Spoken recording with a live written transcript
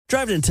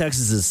Driving in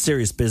Texas is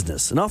serious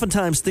business, and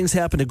oftentimes things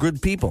happen to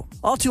good people.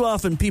 All too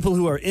often, people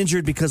who are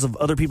injured because of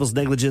other people's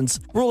negligence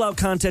rule out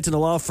contacting a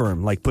law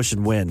firm like Push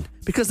and Win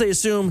because they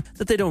assume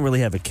that they don't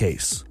really have a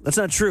case. That's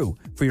not true.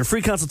 For your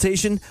free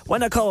consultation, why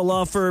not call a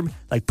law firm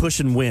like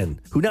Push and Win,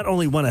 who not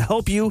only want to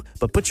help you,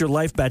 but put your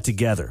life back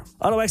together.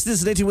 Auto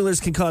accidents and 18-wheelers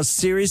can cause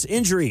serious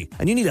injury,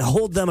 and you need to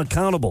hold them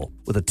accountable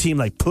with a team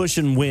like Push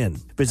and Win.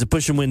 Visit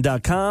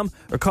pushandwin.com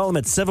or call them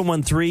at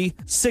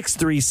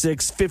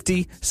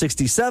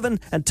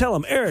 713-636-5067 and tell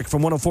them Eric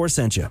from 104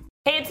 sent you.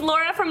 Hey, it's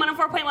Laura from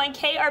 104.1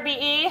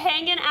 KRBE,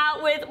 hanging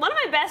out with one of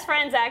my best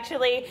friends,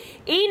 actually,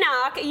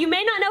 Enoch. You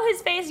may not know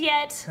his face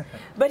yet,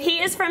 but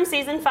he is from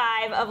season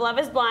 5 of Love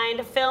is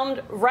Blind,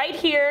 filmed right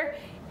here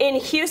in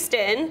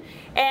Houston.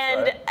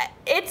 And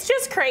it's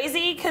just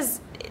crazy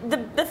because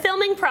the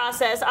filming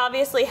process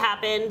obviously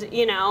happened,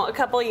 you know, a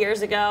couple of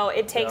years ago.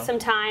 It takes some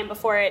time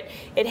before it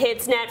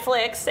hits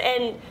Netflix.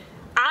 And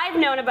I've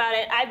known about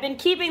it. I've been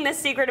keeping this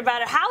secret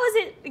about it. How is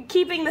it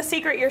keeping the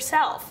secret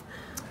yourself?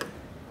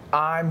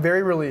 I'm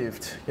very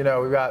relieved. You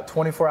know, we've got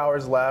 24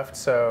 hours left,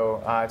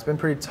 so it's been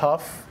pretty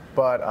tough,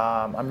 but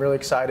I'm really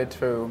excited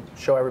to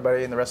show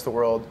everybody and the rest of the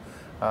world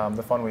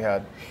the fun we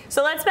had.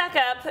 So let's back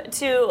up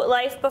to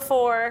life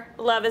before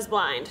Love is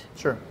Blind.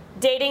 Sure.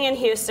 Dating in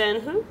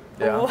Houston.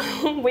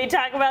 Yeah. We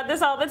talk about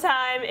this all the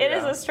time. It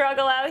is a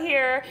struggle out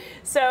here.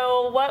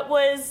 So what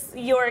was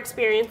your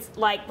experience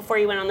like before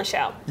you went on the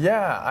show?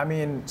 Yeah, I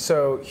mean,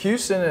 so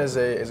Houston is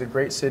a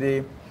great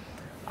city.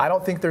 I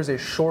don't think there's a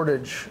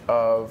shortage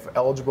of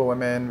eligible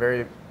women,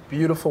 very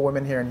beautiful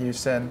women here in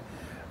Houston.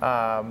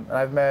 And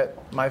I've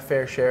met my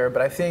fair share,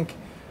 but I think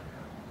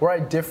where I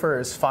differ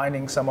is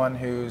finding someone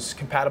who's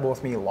compatible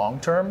with me long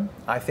term.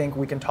 I think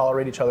we can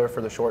tolerate each other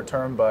for the short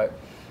term, but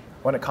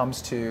when it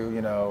comes to,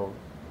 you know,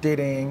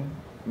 dating,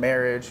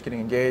 marriage, getting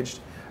engaged,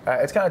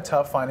 it's kind of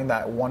tough finding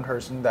that one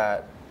person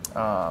that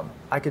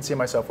I could see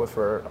myself with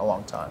for a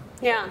long time.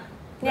 Yeah.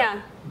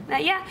 And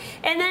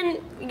then,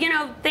 you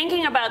know,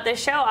 thinking about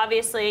this show,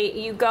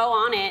 obviously you go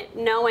on it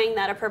knowing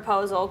that a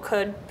proposal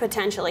could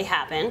potentially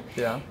happen.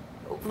 Yeah.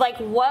 Like,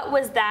 what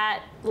was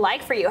that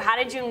like for you? How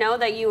did you know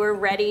that you were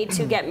ready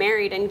to get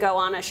married and go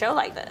on a show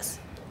like this?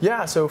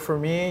 Yeah, so for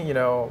me, you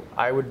know,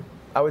 I would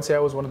say I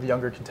was one of the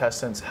younger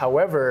contestants.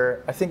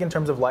 However, I think in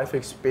terms of life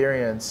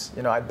experience,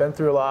 you know, I'd been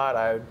through a lot.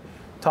 I'd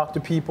talked to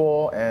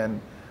people,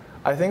 and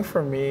I think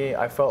for me,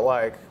 I felt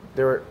like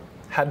there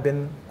had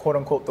been, quote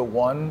unquote, the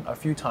one a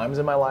few times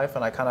in my life,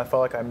 and I kind of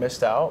felt like I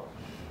missed out.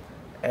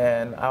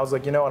 And I was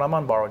like, you know what, I'm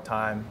on borrowed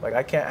time. Like,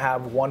 I can't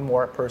have one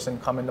more person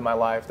come into my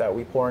life that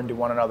we pour into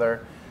one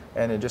another,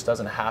 and it just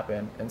doesn't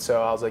happen. And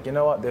so I was like, you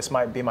know what, this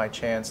might be my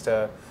chance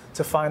to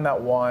find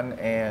that one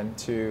and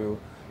to,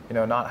 you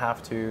know, not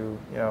have to,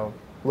 you know,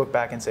 look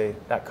back and say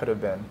that could have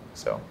been.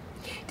 So.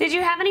 Did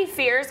you have any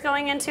fears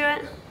going into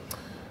it?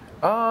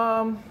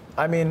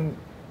 I mean,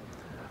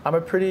 I'm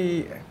a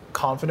pretty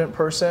confident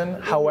person.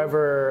 Mm-hmm.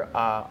 However,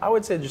 I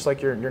would say just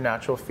like your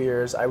natural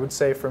fears, I would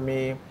say for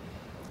me,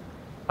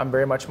 I'm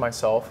very much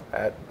myself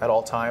at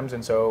all times,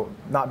 and so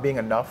not being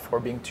enough or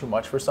being too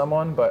much for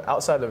someone, but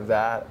outside of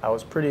that, I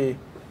was pretty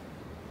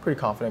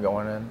confident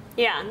going in.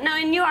 Yeah, no,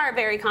 and you are a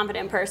very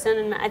confident person,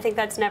 and I think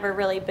that's never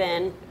really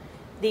been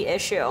the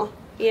issue,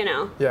 you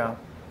know? Yeah.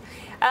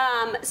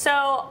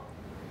 So,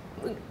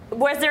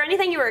 was there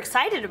anything you were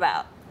excited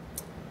about?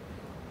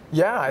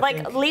 Yeah, I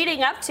think think,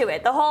 leading up to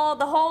it, the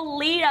whole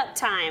lead up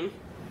time.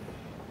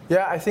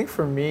 Yeah, I think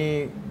for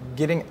me,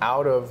 getting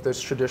out of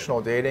this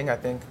traditional dating, I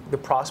think the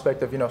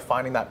prospect of, you know,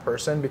 finding that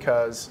person,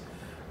 because,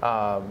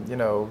 you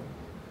know,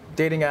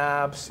 dating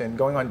apps and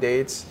going on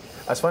dates,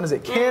 as fun as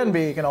it can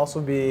be, can also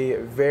be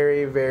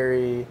very,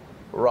 very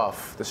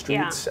rough. The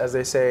streets, as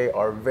they say,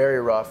 are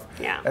very rough.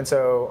 Yeah. And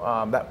so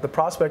the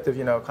prospect of,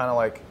 you know, kind of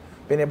like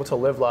being able to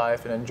live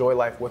life and enjoy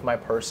life with my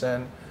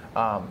person,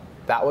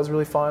 that was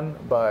really fun.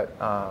 But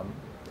I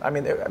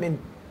mean,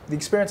 the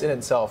experience in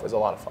itself is a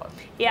lot of fun.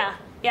 Yeah.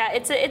 Yeah,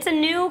 it's a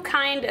new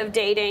kind of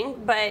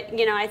dating, but,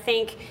 you know, I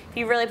think if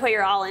you really put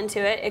your all into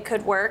it, it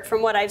could work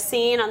from what I've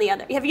seen on the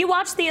other. Have you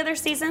watched the other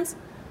seasons?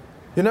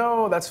 You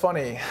know, that's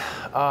funny.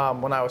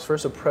 When I was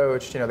first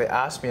approached, you know, they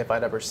asked me if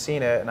I'd ever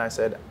seen it, and I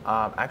said,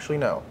 actually,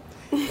 no.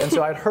 And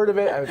so I'd heard of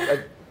it. I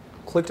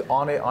clicked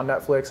on it on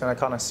Netflix, and I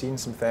kind of seen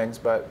some things,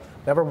 but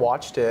never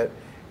watched it.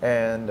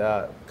 And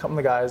a couple of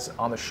the guys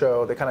on the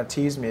show, they kind of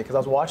teased me because I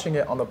was watching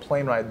it on the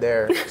plane ride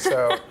there.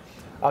 So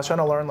I was trying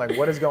to learn, like,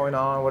 what is going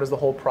on, what is the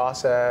whole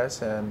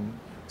process, and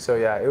so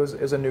yeah, it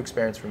was a new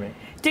experience for me.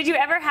 Did you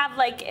ever have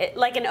like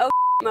an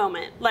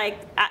moment, like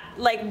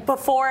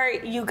before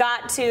you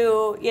got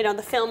to, you know,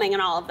 the filming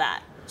and all of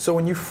that? So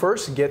when you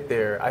first get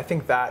there, I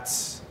think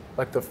that's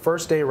like the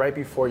first day right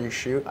before you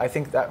shoot. I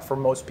think that for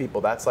most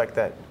people, that's like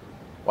that,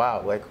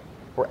 wow, like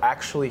we're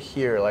actually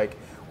here. Like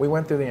we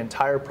went through the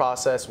entire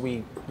process.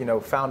 We, you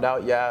know, found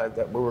out,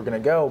 that we were gonna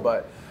go,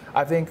 but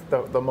I think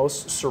the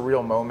most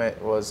surreal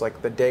moment was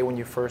like the day when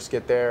you first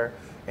get there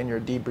and you're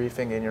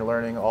debriefing and you're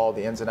learning all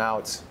the ins and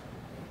outs.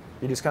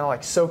 You just kind of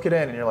like soak it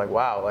in and you're like,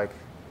 wow, like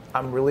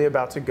I'm really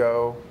about to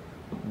go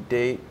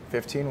date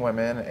 15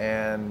 women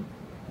and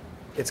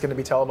it's going to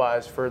be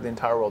televised for the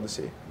entire world to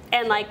see.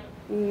 And like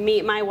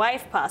meet my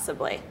wife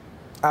possibly.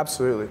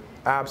 Absolutely.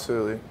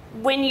 Absolutely.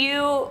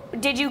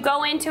 Did you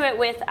go into it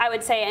with, I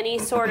would say, any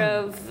sort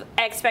of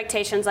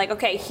expectations like,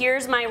 okay,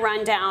 here's my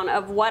rundown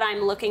of what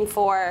I'm looking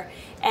for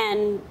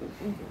and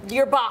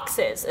your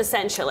boxes,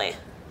 essentially?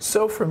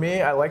 So for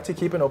me, I like to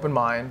keep an open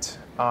mind.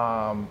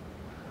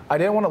 I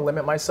didn't want to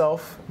limit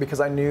myself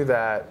because I knew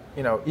that,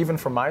 even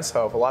for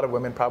myself, a lot of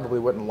women probably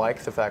wouldn't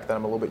like the fact that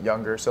I'm a little bit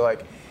younger. So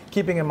like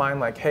keeping in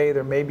mind like, hey,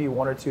 there may be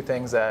one or two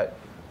things that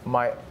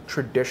might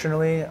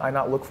traditionally I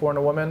not look for in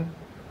a woman.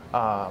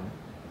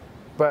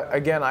 But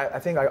again, I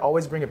think I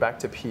always bring it back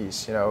to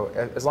peace.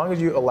 As long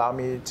as you allow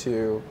me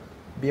to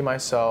be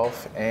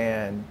myself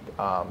and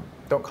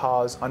don't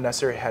cause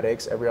unnecessary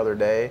headaches every other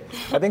day,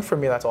 I think for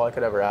me that's all I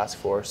could ever ask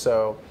for.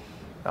 So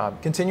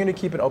continue to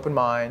keep an open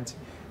mind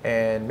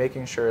and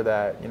making sure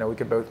that we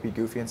could both be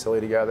goofy and silly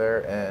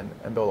together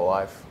and build a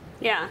life.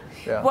 Yeah.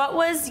 What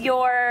was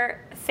your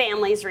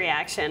family's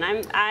reaction?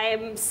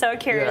 I'm so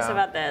curious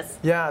about this.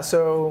 Yeah.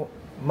 So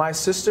my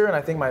sister and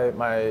I think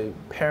my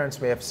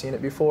parents may have seen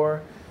it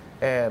before,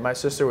 and my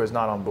sister was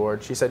not on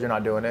board. She said, "You're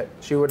not doing it."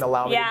 She wouldn't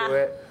allow me to do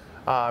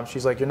it.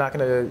 She's like, "You're not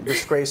going to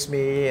disgrace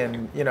me,"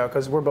 and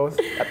because we're both,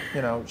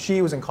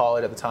 she was in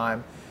college at the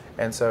time.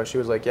 And so she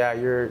was like, "Yeah,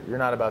 you're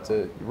not about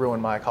to ruin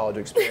my college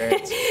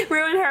experience."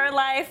 Ruin her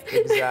life.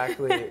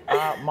 Exactly.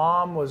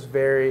 Mom was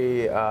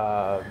very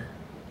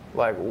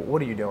like,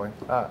 "What are you doing?"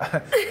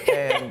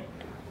 And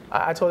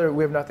I told her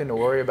we have nothing to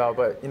worry about,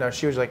 but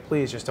she was like,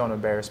 "Please just don't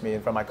embarrass me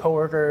in front of my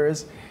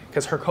coworkers,"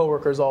 because her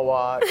coworkers all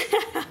watch.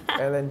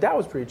 And then Dad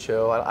was pretty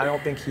chill. I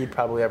don't think he'd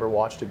probably ever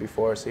watched it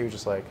before, so he was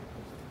just like,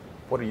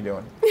 "What are you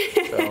doing?"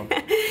 So.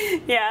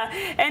 Yeah,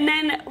 and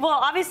then, well,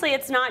 obviously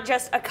it's not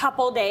just a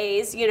couple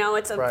days,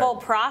 it's a full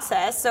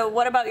process. So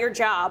what about your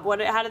job?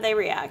 How did they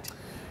react?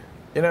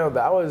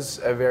 That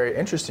was a very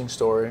interesting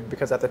story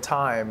because at the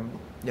time,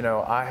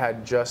 I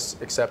had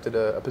just accepted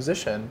a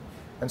position,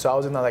 and so I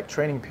was in that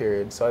training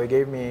period. So they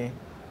gave me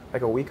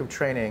a week of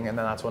training, and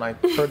then that's when I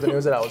heard the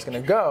news that I was going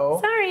to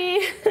go. Sorry.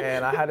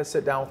 And I had to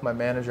sit down with my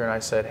manager, and I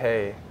said,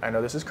 "Hey, I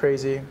know this is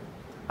crazy.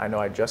 I know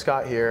I just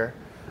got here,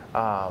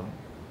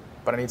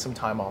 but I need some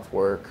time off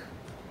work.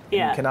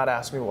 Yeah. You cannot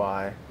ask me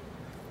why,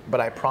 but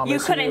I promise you."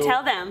 You couldn't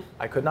tell them.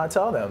 I could not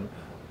tell them.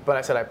 But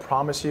I said, "I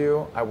promise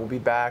you, I will be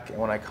back, and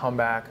when I come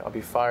back, I'll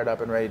be fired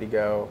up and ready to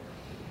go."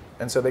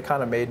 And so they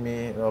kind of made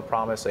me a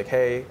promise, like,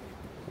 "Hey,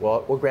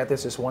 well, we'll grant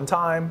this just one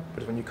time,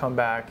 but when you come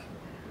back,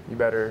 you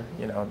better,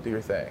 do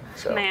your thing."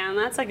 So. Man,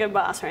 that's a good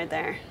boss right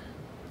there. Yeah.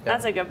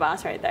 That's a good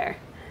boss right there.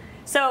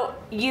 So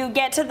you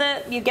get to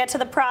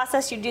the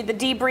process, you do the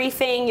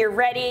debriefing, you're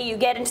ready, you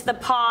get into the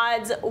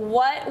pods.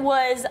 What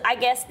was, I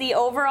guess, the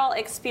overall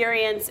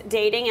experience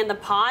dating in the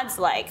pods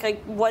like?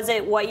 Was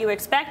it what you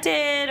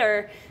expected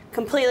or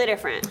completely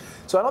different?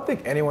 So I don't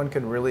think anyone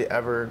can really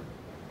ever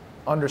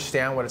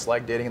understand what it's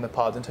like dating in the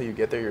pods until you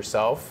get there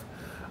yourself.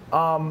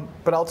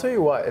 But I'll tell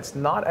you what, it's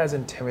not as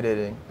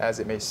intimidating as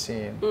it may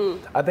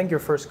seem. I think your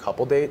first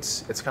couple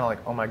dates, it's kind of like,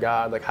 oh my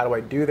God, how do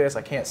I do this?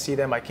 I can't see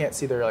them. I can't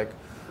see their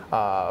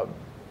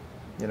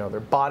their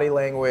body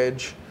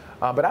language.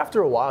 But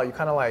after a while, you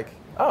kind of like,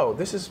 oh,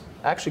 this is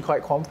actually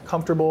quite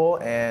comfortable,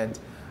 and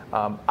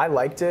I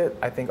liked it.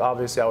 I think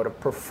obviously I would have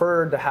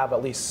preferred to have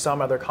at least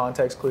some other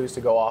context clues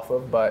to go off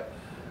of, but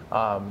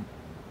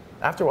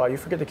after a while, you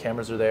forget the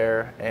cameras are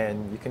there,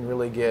 and you can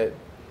really get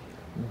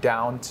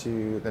down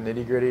to the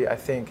nitty-gritty. I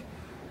think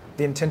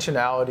the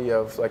intentionality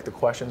of the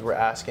questions we're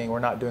asking, we're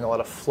not doing a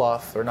lot of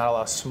fluff or not a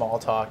lot of small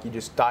talk. You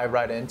just dive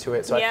right into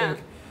it. So I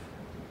think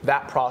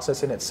that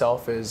process in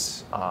itself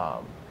is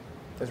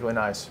really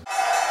nice.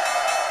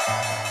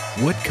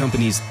 What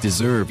companies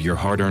deserve your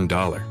hard-earned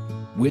dollar?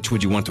 Which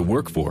would you want to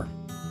work for?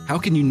 How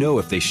can you know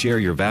if they share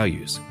your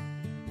values?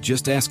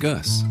 Just ask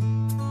us.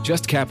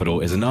 Just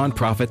Capital is a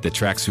nonprofit that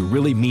tracks who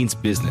really means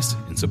business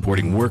in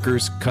supporting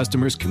workers,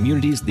 customers,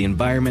 communities, the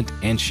environment,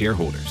 and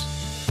shareholders.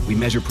 We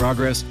measure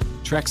progress,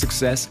 track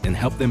success, and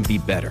help them be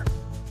better.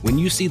 When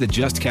you see the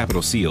Just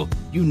Capital seal,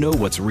 you know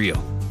what's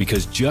real,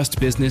 because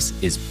just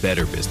business is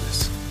better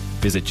business.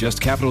 Visit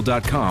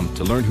justcapital.com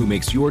to learn who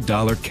makes your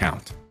dollar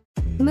count.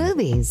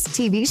 Movies,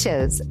 TV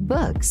shows,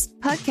 books,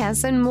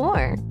 podcasts, and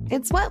more.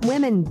 It's What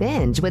Women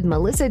Binge with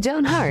Melissa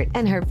Joan Hart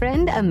and her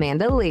friend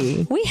Amanda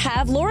Lee. We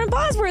have Lauren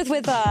Bosworth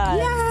with us.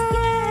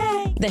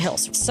 Yay! The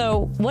Hills.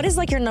 So what is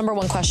your number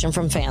one question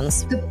from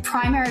fans? The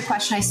primary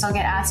question I still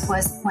get asked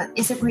was, "What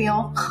is it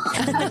real?"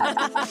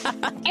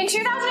 In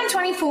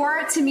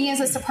 2024, to me,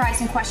 is a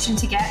surprising question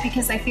to get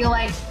because I feel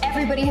like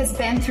everybody has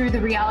been through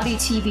the reality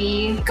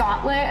TV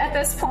gauntlet at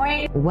this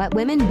point. What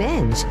Women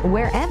Binge,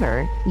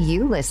 wherever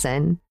you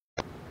listen.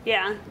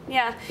 Yeah.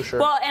 For sure.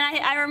 Well,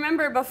 and I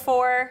remember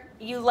before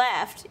you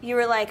left, you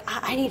were like,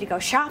 I need to go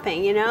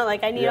shopping,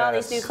 I need all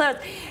these new clothes.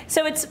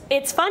 So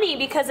it's funny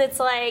because it's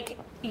like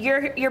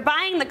you're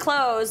buying the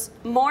clothes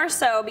more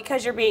so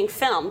because you're being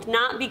filmed,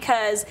 not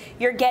because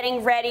you're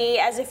getting ready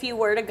as if you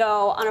were to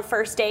go on a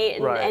first date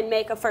and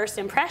make a first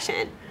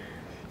impression.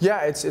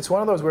 Yeah, it's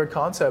one of those weird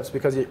concepts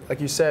because, like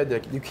you said,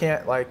 like, you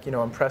can't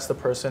impress the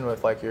person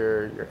with like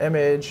your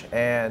image,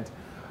 and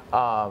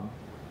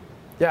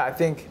yeah, I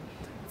think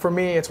for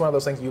me it's one of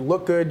those things. You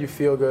look good, you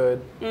feel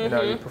good,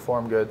 you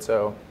perform good.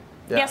 So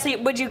yeah. So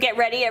would you get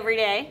ready every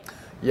day?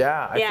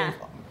 Yeah, I think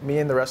me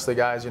and the rest of the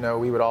guys,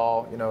 we would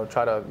all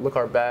try to look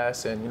our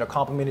best and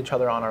compliment each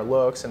other on our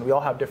looks, and we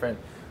all have different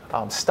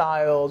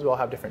styles, we all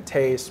have different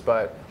tastes,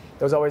 but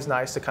it was always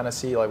nice to kind of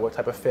see like what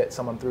type of fit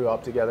someone threw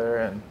up together,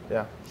 and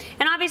yeah.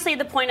 And obviously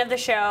the point of the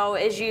show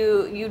is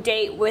you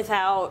date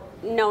without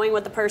knowing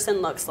what the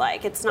person looks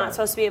like. It's not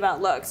supposed to be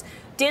about looks.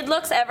 Did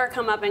looks ever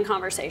come up in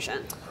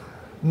conversation?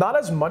 Not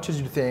as much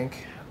as you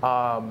think.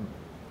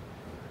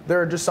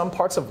 There are just some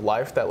parts of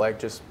life that like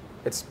just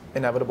it's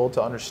inevitable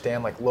to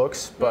understand like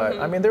looks, but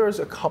I mean there was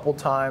a couple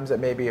times that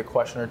maybe a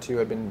question or two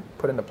had been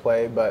put into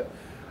play, but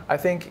I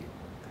think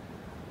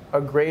a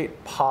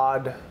great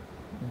pod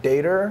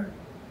dater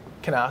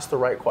can ask the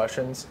right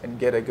questions and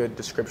get a good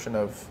description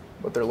of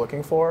what they're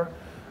looking for.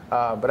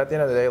 But at the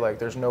end of the day, like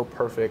there's no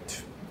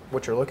perfect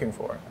what you're looking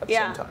for at the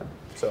same time.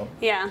 So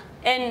yeah,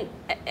 and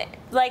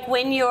like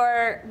when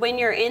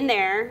you're in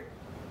there,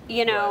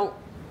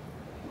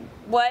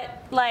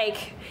 what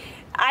like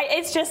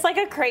it's just like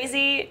a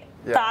crazy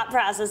thought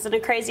process and a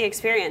crazy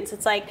experience.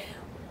 It's like,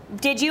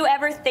 did you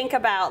ever think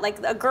about like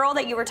a girl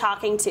that you were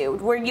talking to?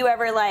 Were you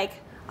ever like,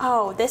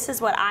 oh, this is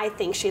what I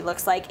think she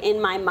looks like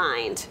in my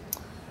mind?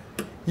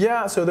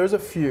 Yeah, so there's a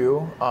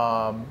few.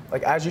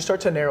 Like as you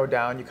start to narrow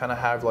down, you kind of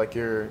have like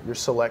your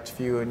select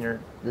few and your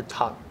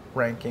top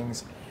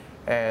rankings,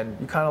 and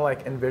you kind of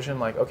like envision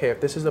like, okay, if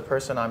this is the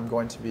person I'm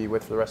going to be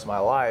with for the rest of my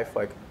life,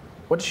 like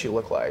what does she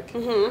look like?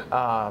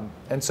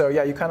 And so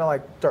yeah, you kind of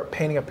like start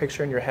painting a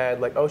picture in your head,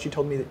 like, oh, she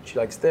told me that she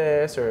likes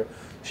this, or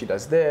she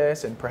does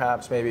this, and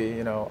perhaps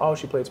maybe oh,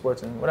 she played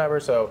sports and whatever.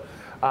 So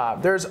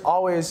there's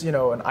always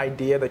an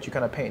idea that you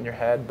kind of paint in your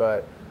head,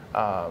 but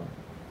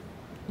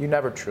you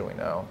never truly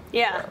know.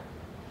 Yeah.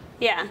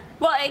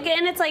 Well,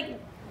 again, it's like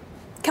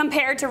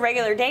compared to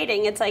regular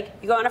dating, it's like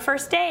you go on a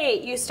first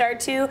date, you start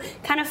to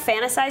kind of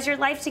fantasize your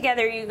life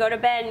together. You go to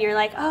bed and you're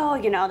like,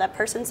 oh, that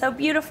person's so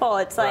beautiful.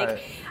 It's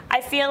like, I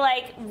feel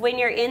like when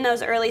you're in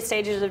those early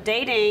stages of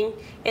dating,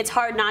 it's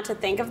hard not to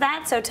think of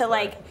that. So to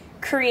like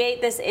create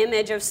this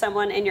image of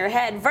someone in your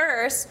head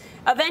versus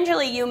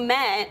eventually you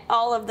met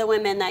all of the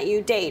women that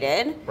you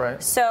dated.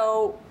 Right.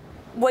 So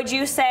would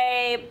you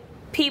say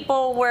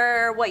people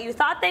were what you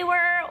thought they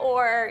were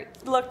or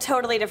looked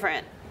totally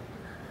different?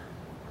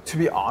 To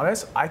be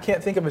honest, I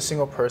can't think of a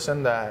single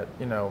person that,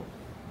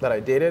 that I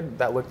dated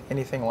that looked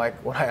anything like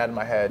what I had in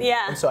my head.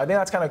 Yeah. And so I think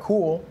that's kind of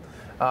cool.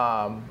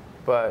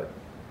 But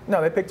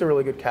no, they picked a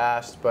really good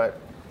cast,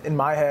 but in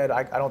my head,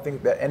 I don't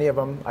think that any of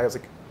them, I was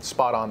like,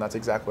 spot on, that's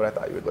exactly what I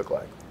thought you would look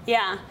like.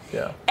 Yeah.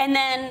 And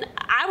then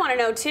I want to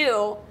know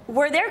too,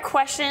 were there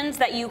questions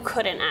that you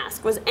couldn't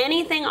ask? Was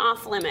anything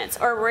off limits,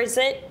 or was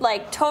it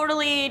like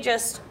totally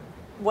just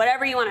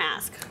whatever you want to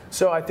ask?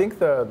 So I think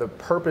the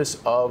purpose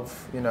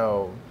of,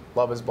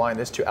 Love is Blind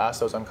is to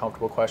ask those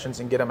uncomfortable questions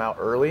and get them out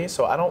early.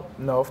 So I don't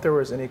know if there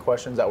was any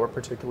questions that were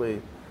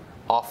particularly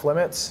off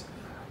limits,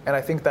 and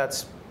I think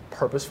that's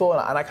purposeful,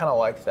 and I kind of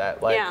like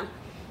that. Like,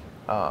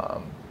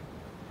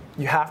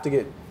 you have to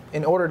get,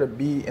 in order to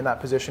be in that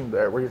position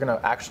there where you're going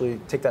to actually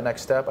take that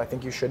next step, I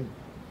think you should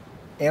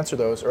answer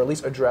those, or at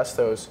least address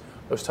those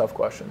tough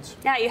questions.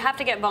 Yeah, you have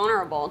to get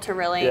vulnerable to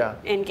really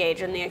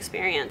engage in the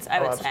experience,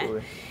 I would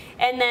say.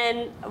 And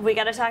then we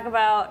got to talk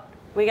about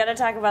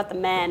the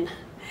men,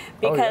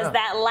 because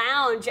that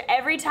lounge,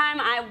 every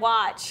time I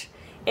watch,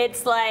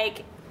 it's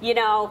like,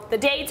 the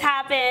dates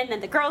happen,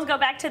 and the girls go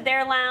back to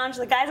their lounge,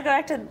 the guys go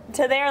back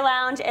to their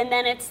lounge, and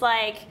then it's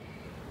like,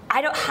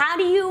 how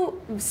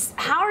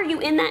are you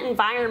in that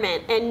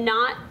environment and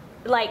not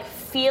like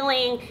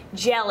feeling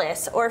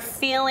jealous or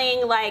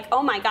feeling like,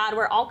 oh my God,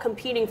 we're all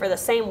competing for the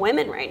same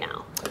women right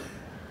now?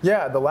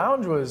 Yeah, the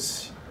lounge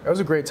was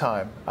a great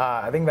time.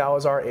 I think that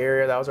was our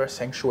area, that was our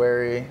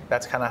sanctuary.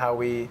 That's kind of how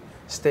we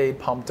stayed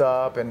pumped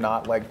up and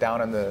not like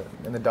down in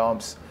the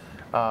dumps.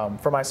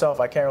 For myself,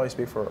 I can't really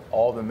speak for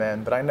all the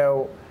men, but I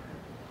know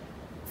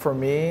for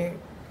me,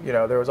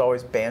 there was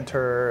always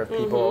banter of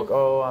people like,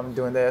 oh, I'm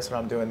doing this and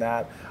I'm doing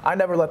that. I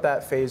never let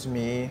that faze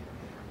me.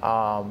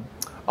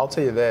 I'll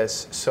tell you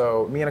this.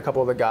 So me and a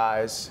couple of the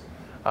guys,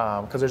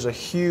 because there's a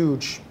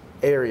huge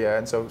area,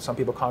 and so some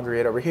people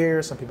congregate over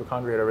here, some people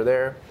congregate over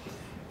there.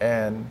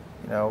 And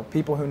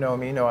people who know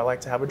me know I like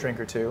to have a drink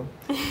or two.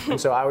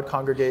 And so I would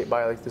congregate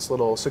by like this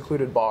little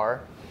secluded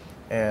bar,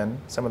 and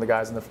some of the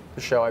guys in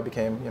the show I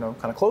became, kind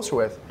of closer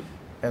with.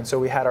 And so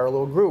we had our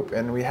little group,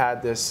 and we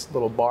had this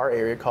little bar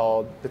area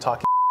called the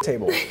Talking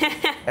Table.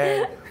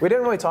 And we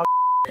didn't really talk,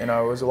 it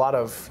was a lot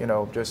of,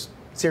 just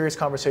serious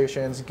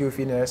conversations,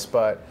 goofiness,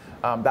 but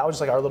that was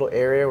just like our little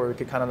area where we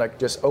could kind of like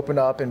just open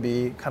up and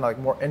be kind of like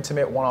more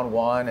intimate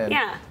one-on-one and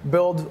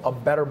build a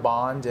better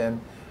bond. And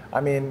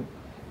I mean,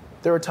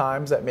 there were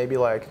times that maybe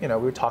like, we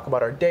would talk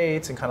about our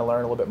dates and kind of learn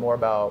a little bit more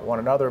about one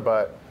another,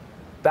 but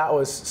that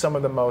was some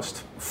of the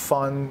most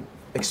fun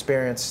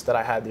experience that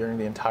I had during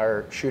the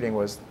entire shooting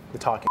was the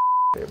Talking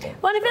table.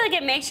 Well, and I feel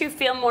like it makes you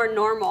feel more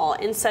normal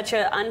in such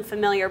an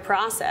unfamiliar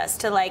process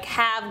to like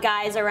have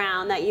guys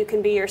around that you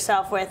can be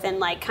yourself with and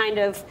like kind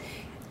of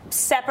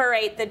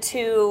separate the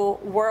two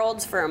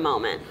worlds for a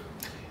moment.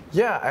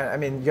 Yeah, I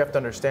mean, you have to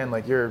understand,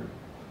 like, you're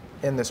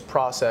in this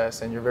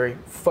process and you're very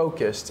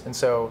focused, and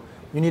so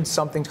you need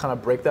something to kind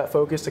of break that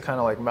focus to kind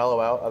of like mellow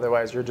out.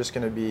 Otherwise, you're just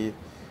going to be,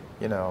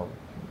 you know,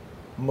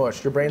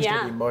 mush. Your brain's going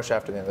to be mush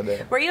after the end of the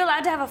day. Were you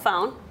allowed to have a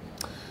phone?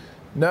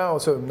 No,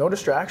 so no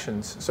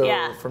distractions.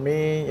 So for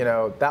me, you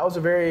know,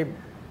 it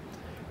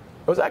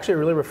was actually a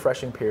really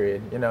refreshing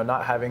period, you know,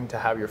 not having to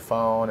have your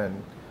phone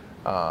and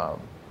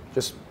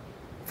just,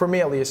 for me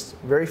at least,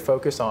 very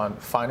focused on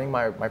finding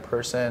my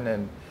person.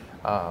 And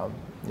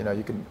you know,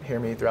 you can hear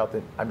me throughout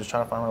I'm just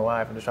trying to find my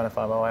wife, I'm just trying to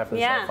find my wife, I'm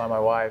just trying to find my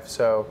wife.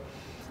 So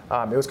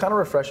it was kind of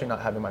refreshing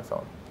not having my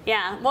phone.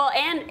 Yeah, well,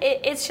 and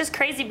it's just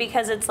crazy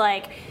because it's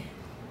like,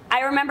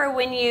 I remember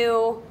when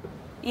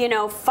you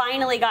know,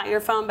 finally got your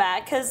phone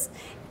back, because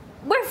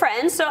we're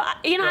friends, so,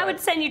 you know, I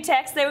would send you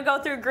texts, they would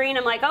go through green,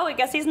 I'm like, oh, I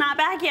guess he's not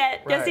back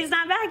yet, guess he's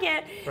not back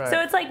yet.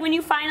 So it's like when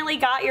you finally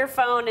got your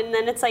phone and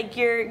then it's like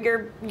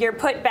you're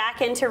put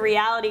back into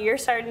reality, you're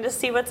starting to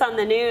see what's on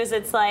the news,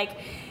 it's like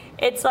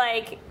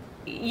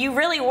you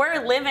really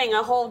were living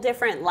a whole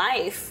different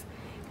life.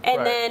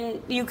 And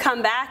then you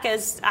come back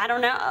as, I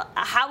don't know,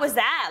 how was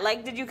that?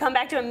 Like, did you come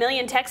back to a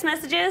million text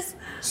messages?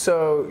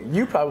 So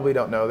you probably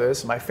don't know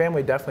this. My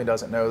family definitely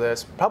doesn't know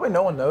this. Probably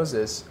no one knows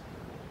this.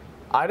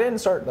 I didn't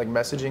start like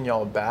messaging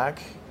y'all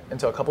back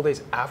until a couple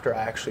days after I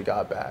actually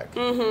got back.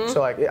 So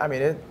like, I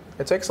mean, it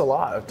takes a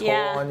lot of toll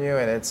on you,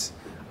 and it's,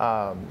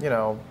 you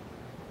know,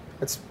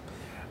 it's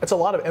a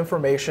lot of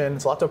information.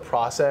 It's a lot to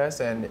process,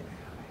 and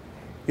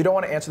you don't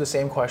want to answer the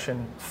same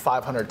question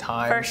 500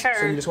 times. For sure.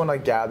 So you just want to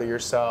like gather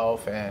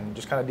yourself and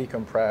just kind of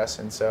decompress.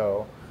 And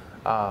so,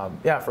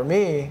 yeah, for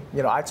me,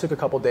 you know, I took a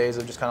couple days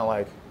of just kind of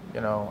like,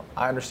 you know,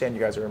 I understand you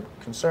guys are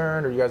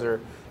concerned or you guys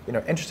are, you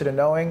know, interested in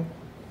knowing.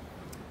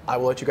 I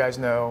will let you guys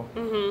know,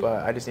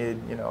 but I just need,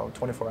 you know,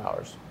 24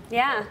 hours.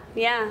 Yeah,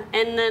 yeah.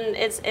 And then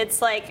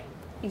it's like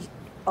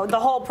the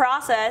whole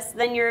process,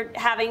 then you're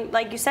having,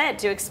 like you said,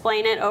 to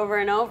explain it over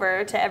and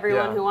over to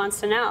everyone who wants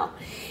to know.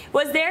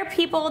 Was there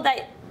people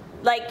that,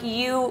 like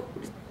you,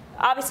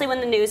 obviously when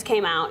the news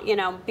came out, you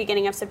know,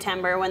 beginning of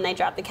September when they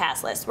dropped the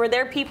cast list, were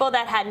there people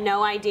that had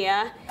no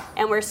idea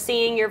and were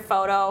seeing your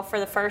photo for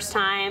the first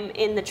time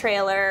in the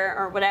trailer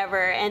or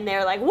whatever, and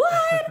they're like, what?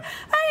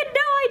 I had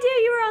no idea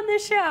you were on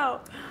this show.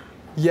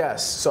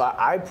 Yes, so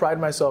I pride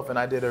myself, and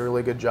I did a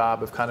really good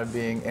job of kind of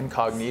being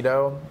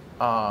incognito.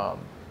 I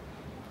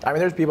mean,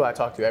 there's people I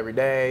talk to every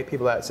day,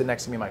 people that sit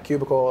next to me in my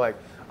cubicle. Like,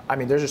 I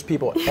mean, there's just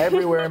people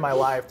everywhere in my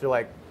life. They're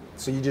like,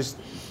 so you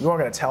weren't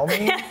gonna tell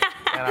me?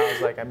 And I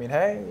was like, I mean,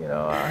 hey, you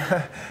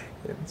know,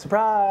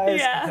 surprise.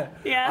 Yeah,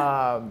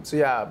 yeah. So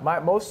yeah,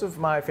 most of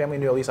my family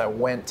knew at least I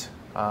went.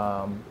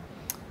 A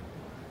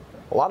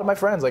lot of my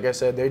friends, like I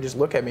said, they just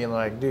look at me and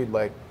like, dude,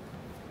 like,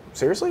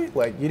 seriously?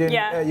 Like, you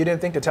didn't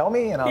think to tell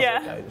me? And I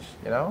was like,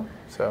 you know,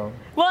 so.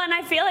 Well, and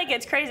I feel like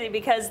it's crazy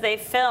because they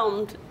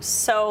filmed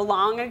so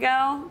long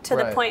ago to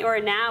the point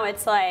where now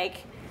it's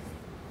like,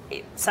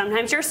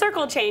 sometimes your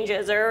circle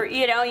changes, or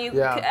you know,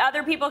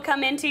 other people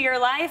come into your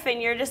life and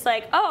you're just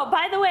like, oh,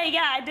 by the way,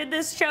 yeah, I did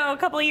this show a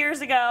couple of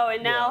years ago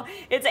and now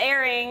it's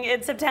airing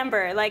in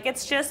September. Like,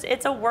 it's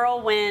a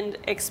whirlwind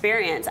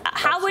experience.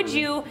 Absolutely. How would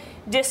you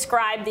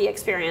describe the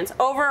experience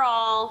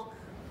overall?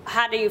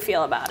 How do you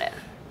feel about it?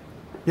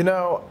 You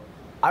know,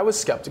 I was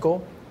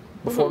skeptical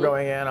before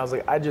going in. I was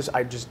like, I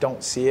just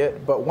don't see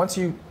it. But once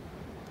you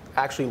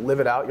actually live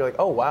it out, you're like,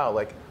 oh wow,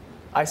 like,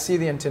 I see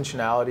the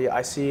intentionality,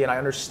 I see and I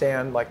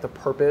understand like the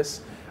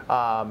purpose.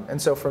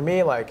 And so for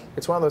me, like,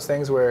 it's one of those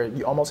things where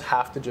you almost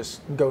have to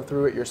just go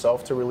through it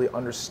yourself to really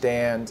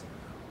understand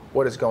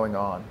what is going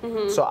on.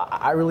 So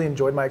I really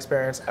enjoyed my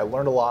experience. I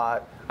learned a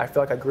lot. I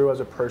feel like I grew as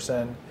a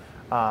person.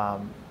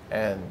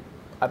 And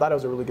I thought it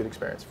was a really good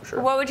experience for sure.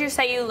 What would you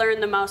say you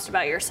learned the most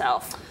about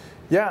yourself?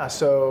 Yeah,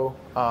 so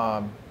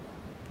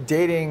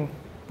dating,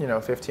 you know,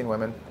 15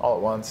 women all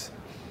at once,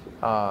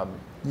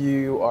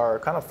 you are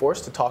kind of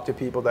forced to talk to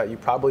people that you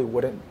probably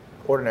wouldn't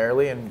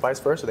ordinarily, and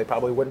vice versa. They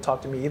probably wouldn't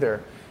talk to me either.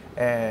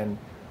 And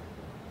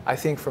I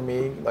think for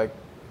me, like,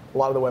 a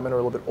lot of the women are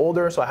a little bit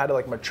older, so I had to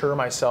like mature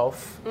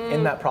myself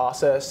in that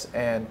process,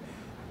 and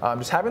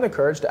just having the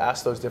courage to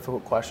ask those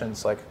difficult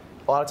questions. Like,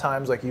 a lot of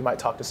times, like, you might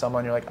talk to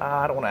someone, you're like,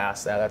 I don't want to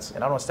ask that, and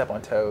I don't want to step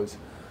on toes.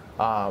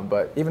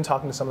 But even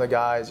talking to some of the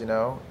guys, you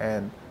know,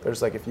 and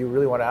there's like, if you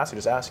really want to ask it,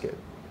 just ask it.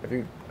 If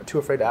you're too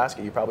afraid to ask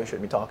it, you probably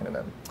shouldn't be talking to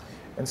them.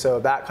 And so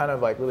that kind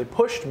of like really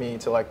pushed me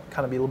to like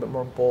kind of be a little bit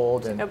more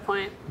bold and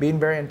being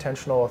very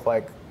intentional with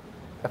like,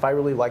 if I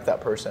really like that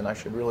person, I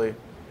should really,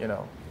 you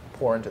know,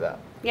 pour into that.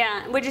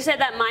 Yeah. Would you say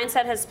that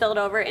mindset has spilled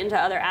over into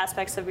other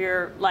aspects of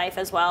your life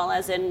as well,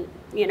 as in,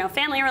 you know,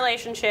 family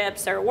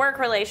relationships or work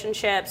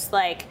relationships,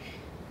 like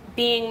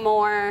being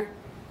more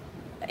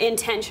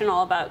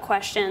intentional about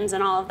questions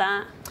and all of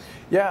that?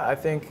 Yeah, I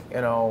think,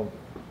 you know,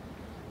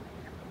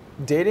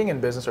 dating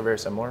and business are very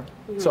similar.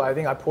 So I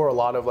think I pour a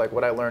lot of like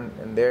what I learned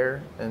in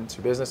there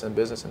into business and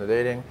business into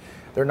dating.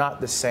 They're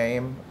not the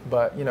same,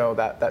 but you know,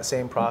 that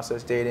same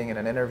process, dating and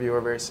an interview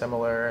are very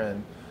similar,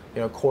 and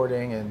you know,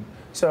 courting. And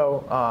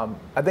so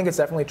I think it's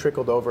definitely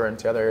trickled over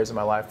into other areas of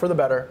my life for the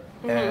better.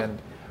 And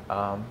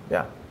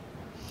yeah.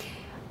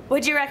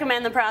 Would you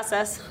recommend the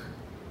process?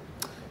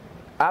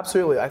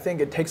 Absolutely. I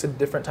think it takes a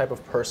different type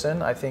of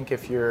person. I think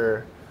if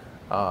you're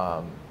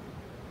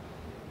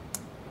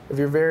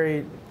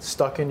very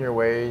stuck in your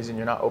ways and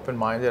you're not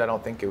open-minded, I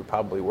don't think it would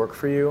probably work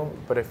for you.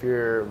 But if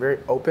you're very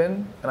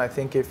open, and I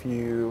think if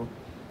you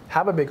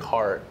have a big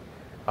heart,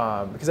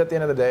 because at the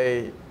end of the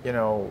day, you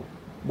know,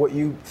 what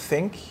you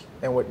think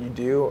and what you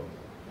do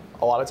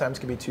a lot of times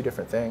can be two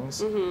different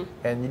things,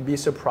 and you'd be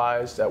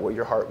surprised at what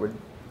your heart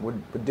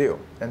would do.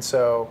 And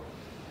so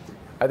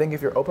I think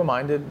if you're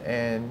open-minded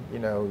and, you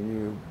know,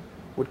 you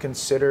would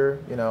consider,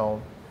 you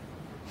know,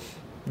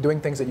 doing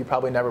things that you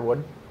probably never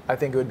would, I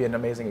think it would be an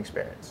amazing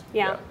experience.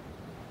 Yeah.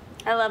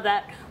 I love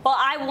that. Well,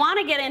 I want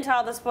to get into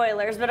all the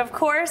spoilers, but of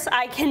course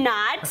I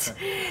cannot.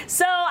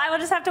 So I will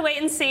just have to wait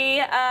and see.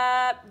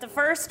 The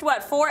first,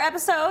 4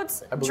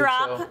 episodes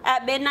drop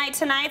at midnight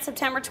tonight,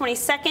 September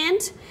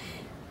 22nd.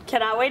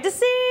 Cannot wait to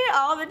see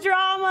all the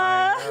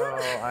drama.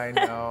 I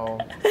know.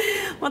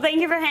 Well, thank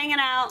you for hanging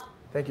out.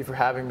 Thank you for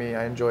having me.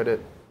 I enjoyed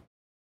it.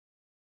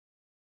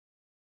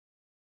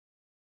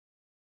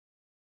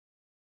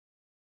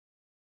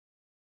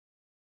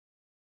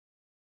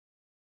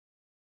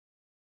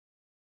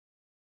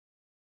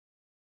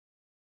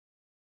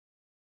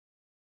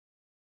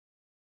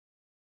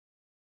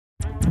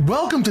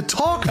 Welcome to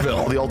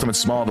Talkville, the ultimate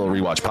Smallville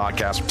rewatch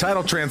podcast.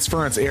 Title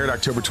Transference aired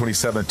October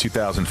 27,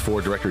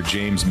 2004. Director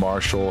James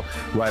Marshall,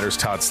 writers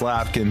Todd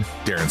Slavkin,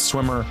 Darren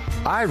Swimmer.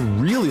 I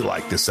really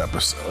like this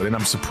episode, and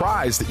I'm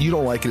surprised that you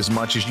don't like it as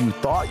much as you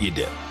thought you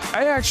did.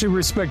 I actually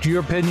respect your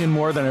opinion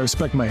more than I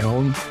respect my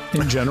own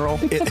in general.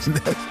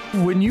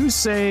 When you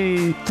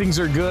say things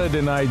are good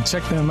and I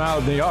check them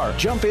out, they are.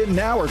 Jump in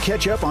now or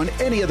catch up on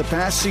any of the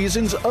past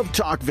seasons of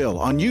Talkville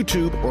on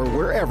YouTube or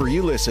wherever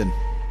you listen.